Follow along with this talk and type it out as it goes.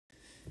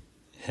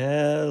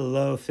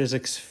Hello,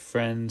 physics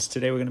friends.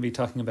 Today we're going to be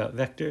talking about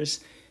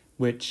vectors,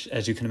 which,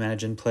 as you can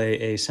imagine, play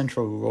a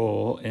central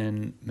role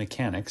in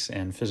mechanics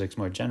and physics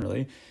more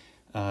generally.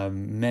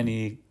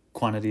 Many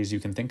quantities you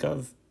can think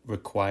of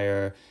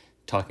require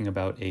talking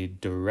about a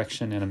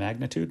direction and a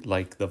magnitude,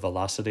 like the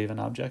velocity of an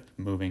object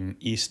moving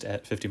east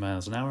at 50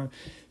 miles an hour.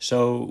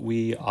 So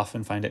we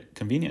often find it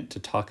convenient to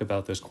talk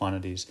about those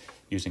quantities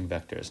using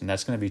vectors, and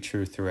that's going to be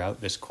true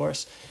throughout this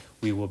course.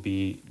 We will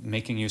be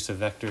making use of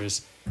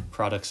vectors,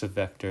 products of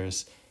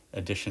vectors,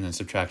 addition and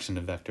subtraction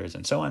of vectors,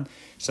 and so on.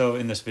 So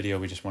in this video,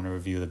 we just want to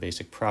review the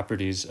basic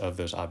properties of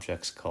those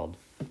objects called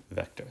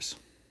vectors.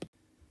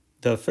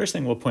 The first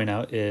thing we'll point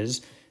out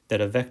is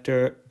that a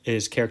vector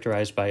is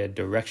characterized by a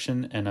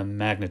direction and a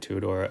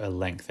magnitude, or a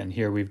length. And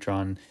here we've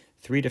drawn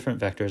three different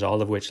vectors,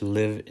 all of which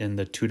live in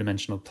the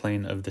two-dimensional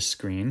plane of the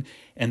screen,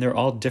 and they're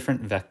all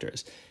different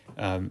vectors.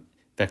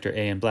 Vector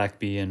A in black,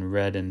 B in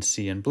red, and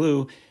C in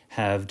blue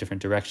have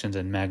different directions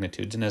and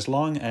magnitudes. And as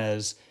long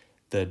as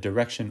the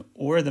direction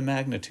or the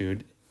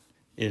magnitude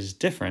is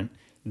different,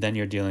 then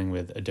you're dealing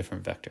with a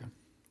different vector.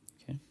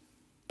 Okay.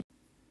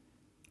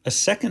 A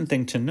second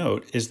thing to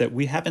note is that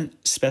we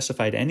haven't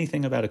specified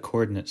anything about a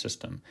coordinate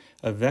system.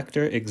 A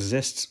vector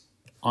exists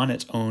on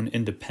its own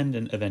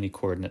independent of any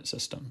coordinate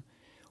system.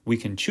 We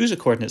can choose a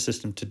coordinate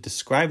system to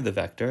describe the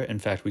vector. In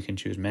fact, we can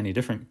choose many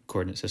different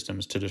coordinate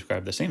systems to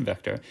describe the same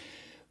vector,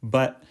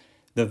 but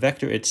the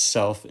vector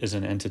itself is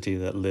an entity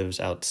that lives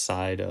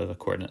outside of a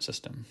coordinate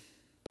system.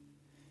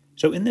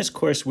 So in this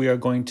course, we are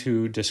going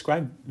to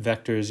describe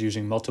vectors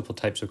using multiple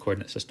types of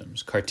coordinate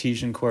systems: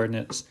 Cartesian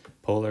coordinates,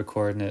 polar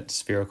coordinates,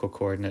 spherical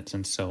coordinates,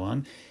 and so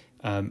on.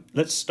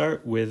 Let's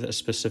start with a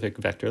specific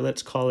vector.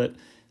 Let's call it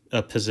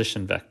a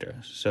position vector.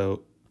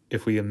 So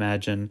if we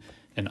imagine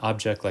an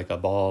object like a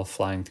ball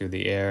flying through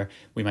the air,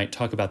 we might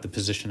talk about the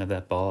position of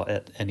that ball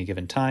at any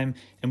given time,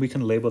 and we can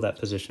label that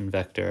position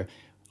vector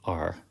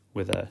R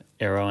with an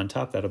arrow on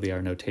top. That'll be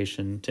our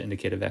notation to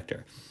indicate a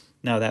vector.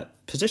 Now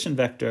that position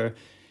vector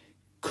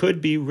could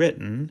be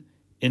written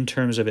in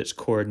terms of its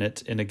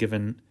coordinates in a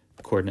given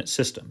coordinate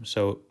system.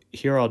 So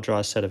here I'll draw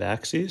a set of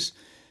axes,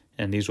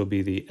 and these will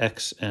be the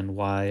X and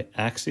Y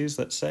axes,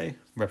 let's say,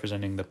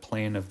 representing the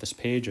plane of this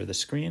page or the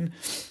screen.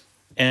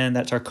 And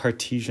that's our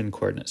Cartesian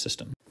coordinate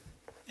system.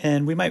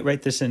 And we might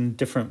write this in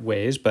different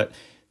ways, but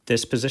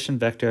this position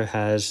vector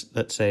has,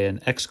 let's say, an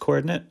X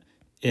coordinate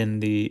in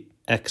the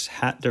X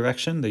hat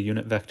direction, the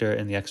unit vector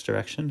in the X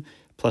direction,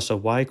 plus a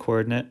Y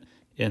coordinate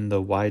in the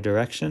Y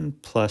direction,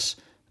 plus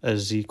a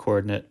Z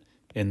coordinate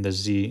in the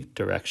Z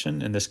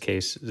direction. In this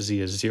case, Z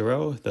is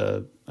 0.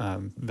 The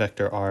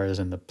vector R is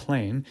in the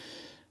plane.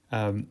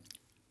 And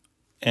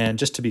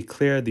just to be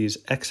clear, these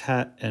X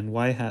hat and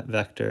Y hat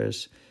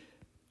vectors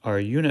are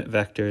unit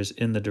vectors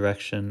in the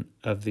direction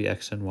of the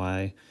X and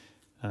Y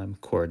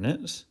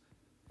coordinates.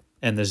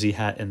 And the Z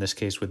hat in this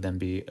case would then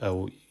be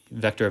a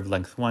vector of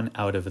length 1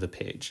 out of the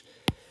page.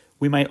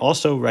 We might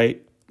also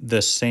write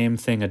the same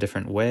thing a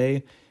different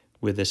way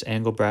with this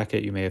angle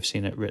bracket. You may have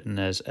seen it written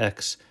as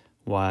X,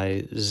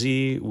 Y,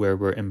 Z, where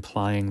we're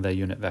implying the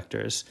unit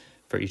vectors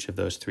for each of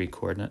those three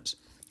coordinates.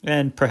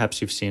 And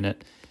perhaps you've seen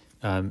it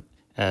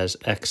as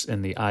X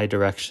in the I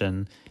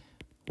direction,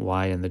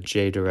 Y in the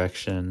J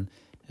direction,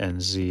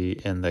 and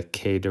Z in the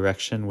K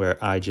direction,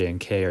 where I, J, and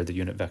K are the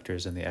unit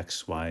vectors in the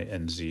X, Y,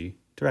 and Z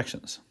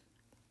directions.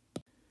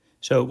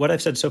 So what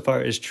I've said so far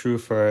is true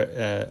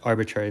for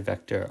arbitrary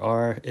vector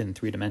R in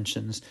 3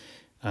 dimensions,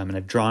 and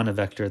I've drawn a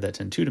vector that's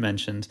in 2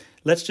 dimensions.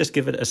 Let's just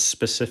give it a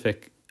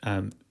specific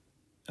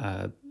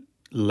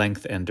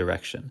length and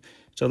direction.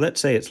 So let's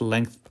say its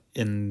length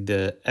in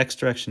the X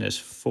direction is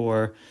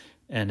 4,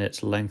 and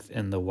its length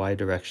in the Y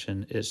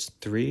direction is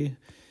 3.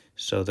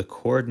 So the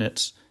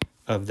coordinates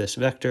of this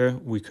vector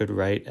we could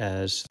write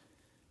as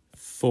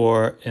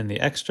 4 in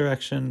the X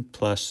direction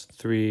plus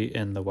 3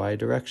 in the Y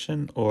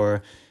direction,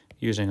 or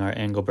using our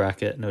angle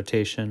bracket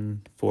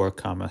notation, 4,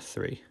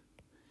 3.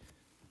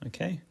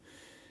 Okay?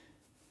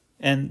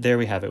 And there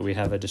we have it. We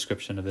have a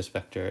description of this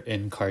vector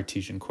in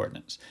Cartesian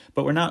coordinates.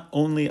 But we're not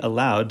only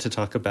allowed to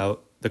talk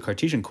about the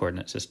Cartesian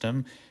coordinate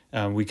system.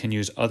 We can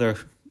use other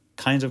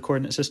kinds of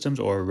coordinate systems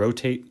or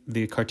rotate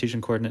the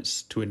Cartesian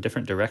coordinates to a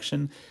different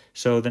direction.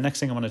 So the next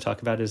thing I want to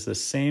talk about is the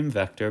same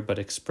vector, but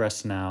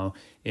expressed now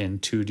in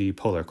 2D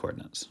polar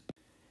coordinates.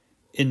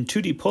 In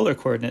 2D polar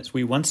coordinates,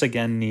 we once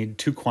again need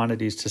two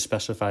quantities to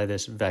specify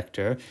this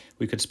vector.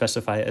 We could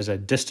specify it as a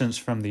distance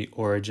from the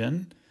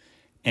origin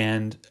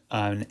and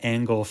an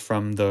angle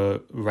from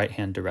the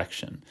right-hand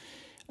direction.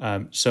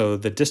 So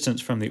the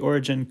distance from the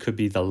origin could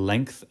be the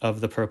length of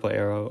the purple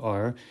arrow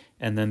R,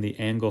 and then the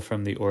angle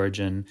from the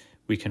origin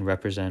we can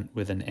represent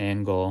with an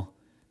angle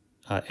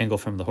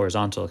from the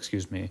horizontal,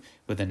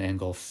 with an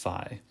angle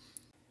phi.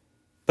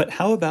 But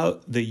how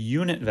about the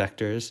unit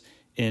vectors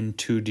in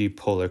 2D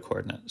polar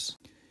coordinates?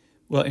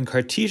 Well, in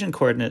Cartesian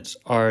coordinates,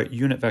 our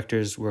unit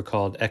vectors were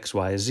called x,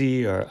 y,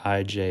 z, or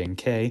I, j, and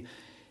k.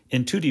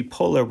 In 2D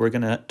polar, we're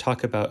going to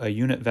talk about a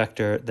unit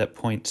vector that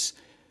points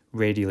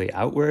radially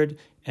outward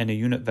and a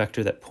unit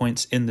vector that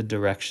points in the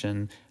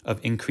direction of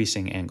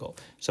increasing angle.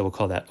 So we'll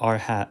call that r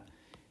hat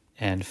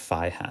and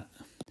phi hat.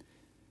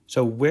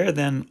 So where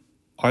then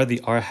are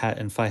the r hat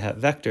and phi hat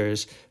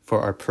vectors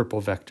for our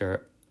purple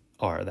vector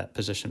r, that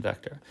position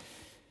vector?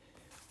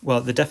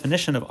 Well, the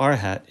definition of r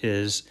hat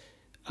is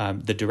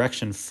the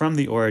direction from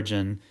the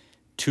origin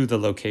to the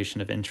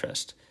location of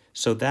interest.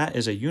 So that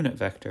is a unit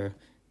vector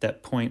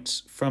that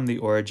points from the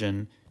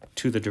origin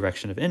to the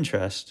direction of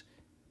interest,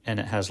 and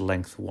it has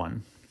length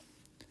 1.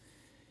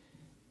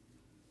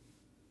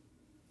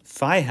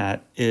 Phi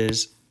hat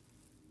is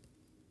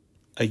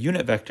a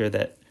unit vector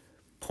that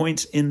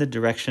points in the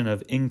direction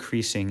of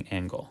increasing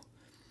angle.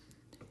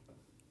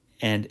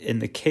 And in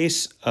the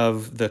case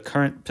of the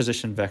current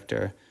position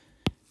vector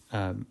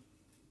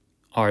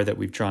r that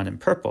we've drawn in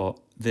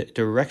purple, the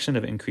direction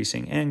of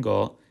increasing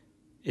angle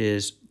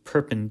is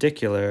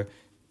perpendicular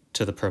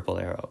to the purple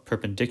arrow,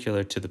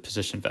 perpendicular to the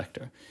position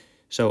vector.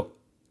 So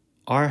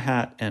r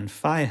hat and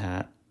phi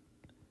hat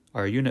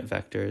are unit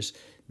vectors.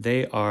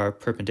 They are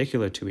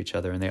perpendicular to each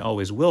other, and they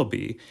always will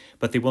be,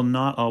 but they will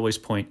not always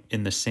point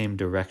in the same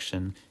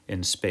direction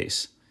in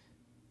space.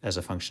 As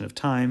a function of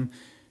time,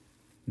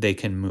 they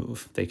can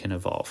move, they can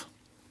evolve.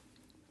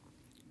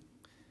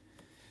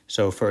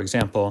 So for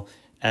example,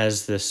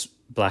 as this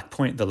black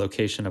point, the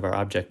location of our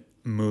object,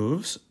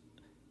 moves,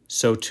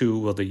 so too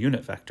will the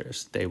unit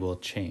vectors. They will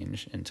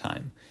change in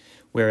time.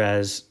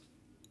 Whereas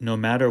no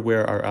matter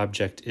where our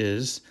object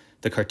is,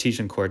 the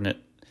Cartesian coordinate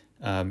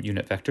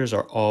unit vectors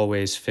are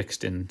always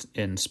fixed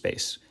in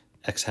space.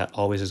 X hat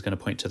always is going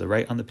to point to the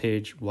right on the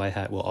page, y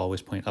hat will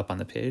always point up on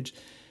the page,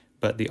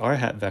 but the r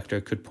hat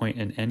vector could point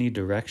in any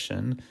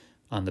direction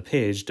on the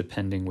page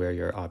depending where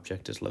your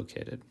object is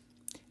located.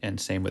 And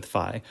same with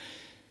phi.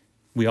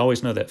 We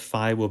always know that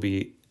phi will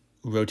be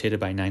rotated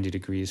by 90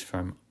 degrees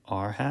from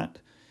r hat,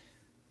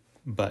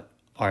 but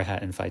r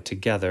hat and phi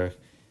together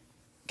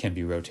can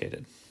be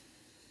rotated.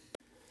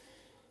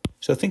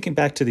 So thinking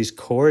back to these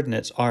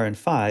coordinates r and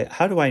phi,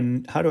 how do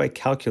I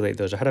calculate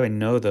those, or how do I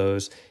know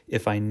those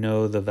if I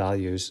know the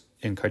values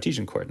in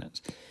Cartesian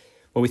coordinates?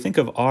 Well, we think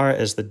of r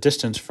as the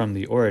distance from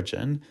the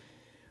origin,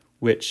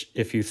 which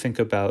if you think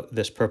about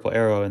this purple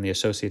arrow and the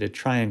associated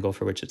triangle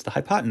for which it's the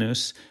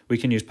hypotenuse, we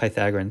can use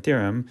Pythagorean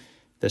theorem.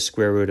 The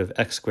square root of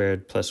x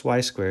squared plus y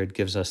squared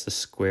gives us the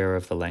square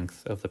of the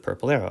length of the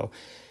purple arrow.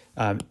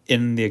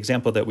 In the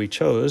example that we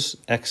chose,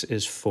 x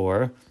is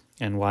 4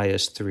 and y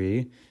is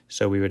 3,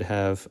 so we would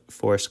have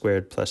 4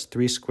 squared plus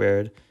 3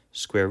 squared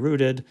square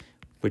rooted,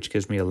 which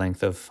gives me a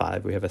length of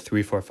 5. We have a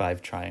 3, 4,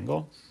 5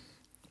 triangle.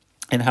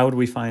 And how would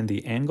we find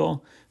the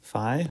angle,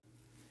 phi?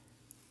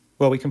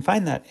 Well, we can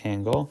find that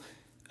angle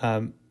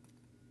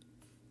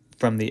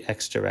from the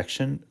x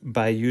direction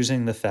by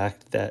using the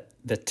fact that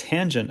the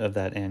tangent of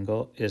that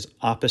angle is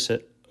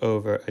opposite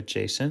over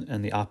adjacent,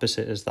 and the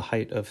opposite is the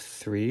height of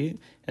 3,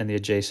 and the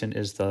adjacent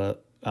is the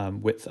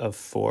width of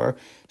 4.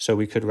 So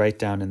we could write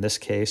down in this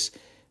case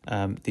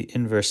the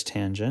inverse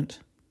tangent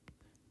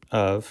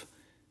of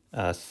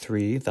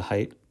 3, the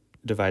height,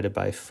 divided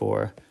by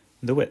 4,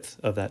 the width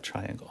of that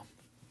triangle.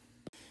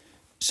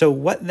 So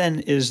what then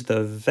is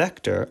the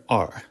vector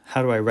r?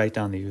 How do I write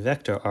down the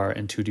vector r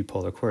in 2D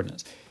polar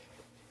coordinates?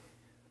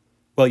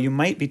 Well, you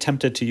might be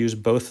tempted to use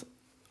both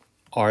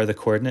r the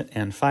coordinate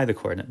and phi the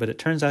coordinate, but it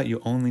turns out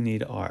you only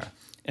need r.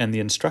 And the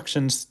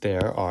instructions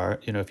there are,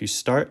 if you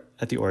start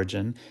at the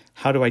origin,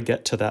 how do I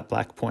get to that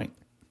black point?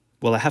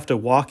 Well, I have to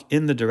walk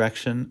in the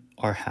direction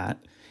r hat,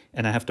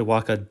 and I have to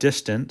walk a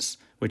distance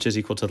which is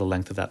equal to the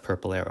length of that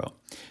purple arrow.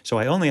 So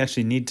I only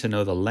actually need to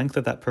know the length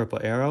of that purple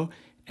arrow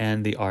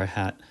and the r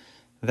hat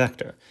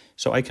vector.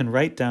 So I can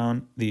write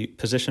down the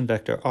position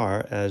vector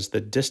r as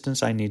the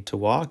distance I need to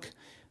walk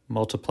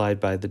multiplied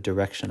by the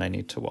direction I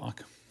need to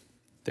walk,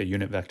 the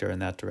unit vector in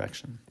that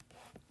direction.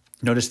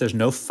 Notice there's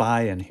no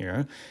phi in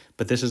here,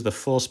 but this is the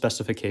full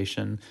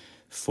specification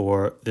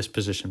for this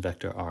position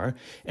vector r.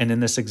 And in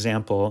this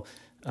example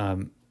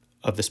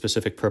of the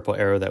specific purple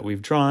arrow that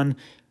we've drawn,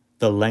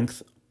 the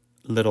length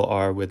little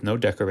r with no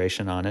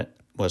decoration on it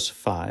was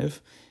 5.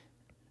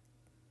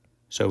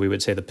 So we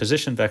would say the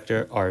position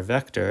vector, r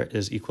vector,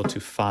 is equal to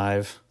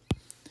 5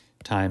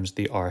 times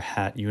the r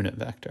hat unit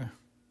vector.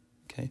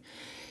 Okay,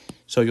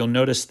 so you'll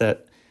notice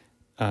that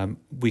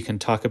we can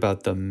talk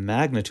about the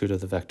magnitude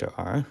of the vector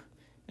r,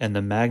 and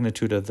the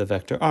magnitude of the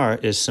vector r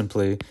is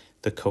simply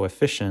the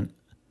coefficient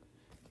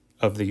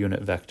of the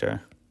unit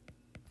vector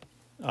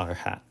r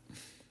hat,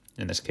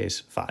 in this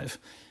case 5.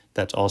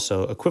 That's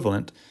also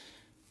equivalent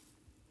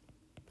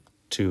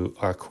to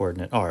our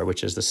coordinate r,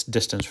 which is the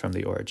distance from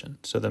the origin.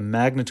 So the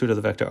magnitude of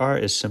the vector r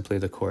is simply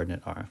the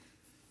coordinate r.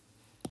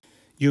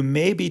 You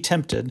may be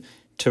tempted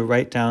to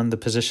write down the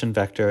position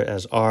vector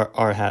as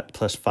r hat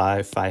plus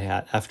phi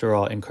hat. After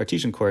all, in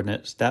Cartesian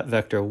coordinates, that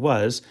vector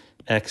was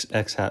x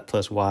hat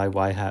plus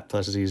y hat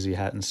plus z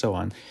hat, and so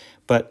on.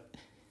 But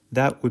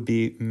that would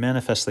be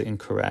manifestly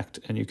incorrect,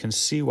 and you can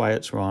see why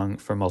it's wrong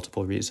for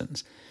multiple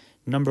reasons.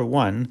 Number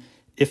one,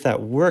 if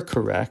that were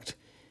correct,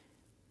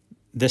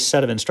 this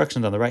set of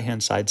instructions on the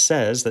right-hand side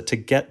says that to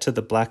get to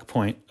the black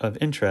point of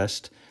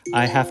interest,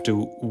 I have to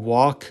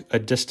walk a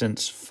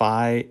distance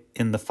phi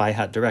in the phi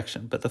hat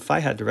direction, but the phi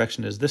hat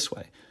direction is this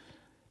way.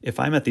 If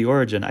I'm at the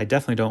origin, I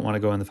definitely don't want to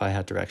go in the phi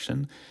hat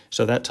direction.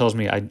 So that tells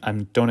me I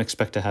don't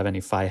expect to have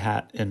any phi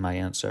hat in my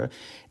answer.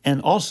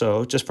 And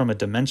also, just from a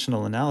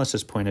dimensional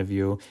analysis point of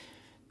view,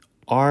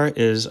 r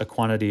is a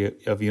quantity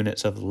of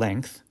units of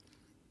length,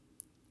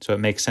 so it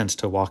makes sense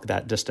to walk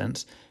that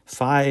distance.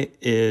 Phi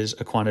is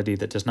a quantity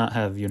that does not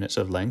have units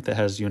of length. It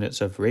has units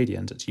of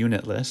radians. It's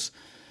unitless.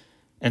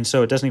 And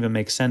so it doesn't even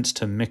make sense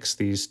to mix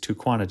these two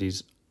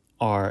quantities,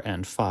 r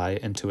and phi,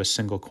 into a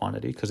single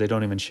quantity because they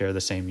don't even share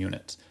the same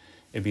units.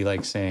 It'd be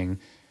like saying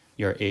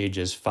your age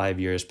is 5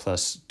 years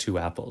plus 2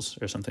 apples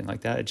or something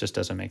like that. It just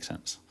doesn't make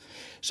sense.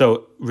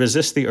 So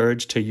resist the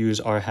urge to use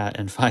r hat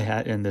and phi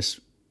hat in this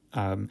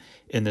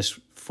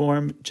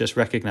form. Just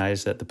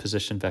recognize that the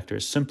position vector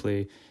is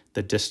simply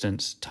the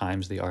distance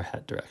times the r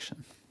hat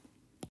direction.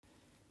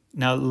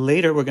 Now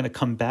later we're going to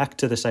come back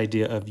to this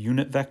idea of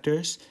unit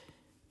vectors,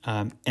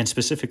 and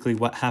specifically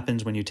what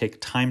happens when you take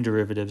time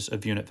derivatives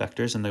of unit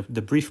vectors. And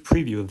the brief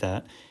preview of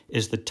that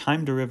is the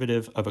time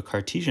derivative of a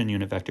Cartesian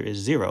unit vector is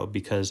 0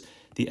 because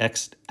the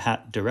x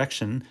hat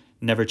direction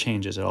never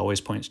changes. It always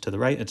points to the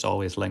right. It's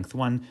always length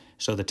 1.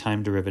 So the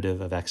time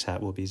derivative of x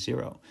hat will be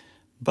 0.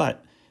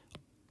 But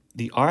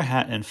the r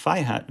hat and phi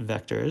hat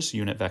vectors,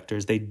 unit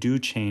vectors, they do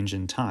change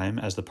in time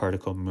as the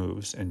particle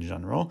moves in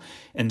general.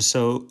 And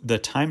so the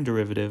time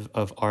derivative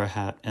of r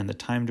hat and the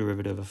time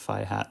derivative of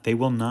phi hat, they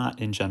will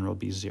not in general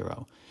be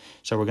 0.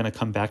 So we're going to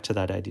come back to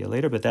that idea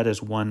later, but that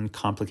is one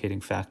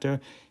complicating factor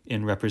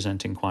in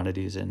representing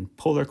quantities in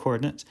polar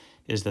coordinates,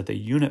 is that the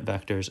unit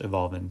vectors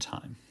evolve in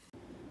time.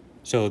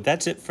 So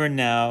that's it for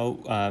now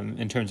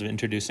in terms of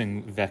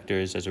introducing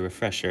vectors as a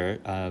refresher.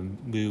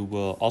 We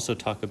will also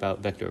talk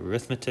about vector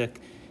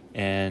arithmetic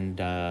and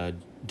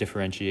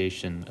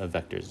differentiation of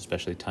vectors,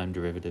 especially time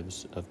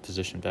derivatives of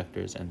position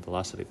vectors and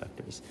velocity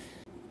vectors.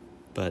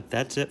 But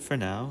that's it for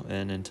now,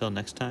 and until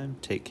next time,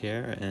 take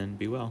care and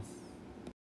be well.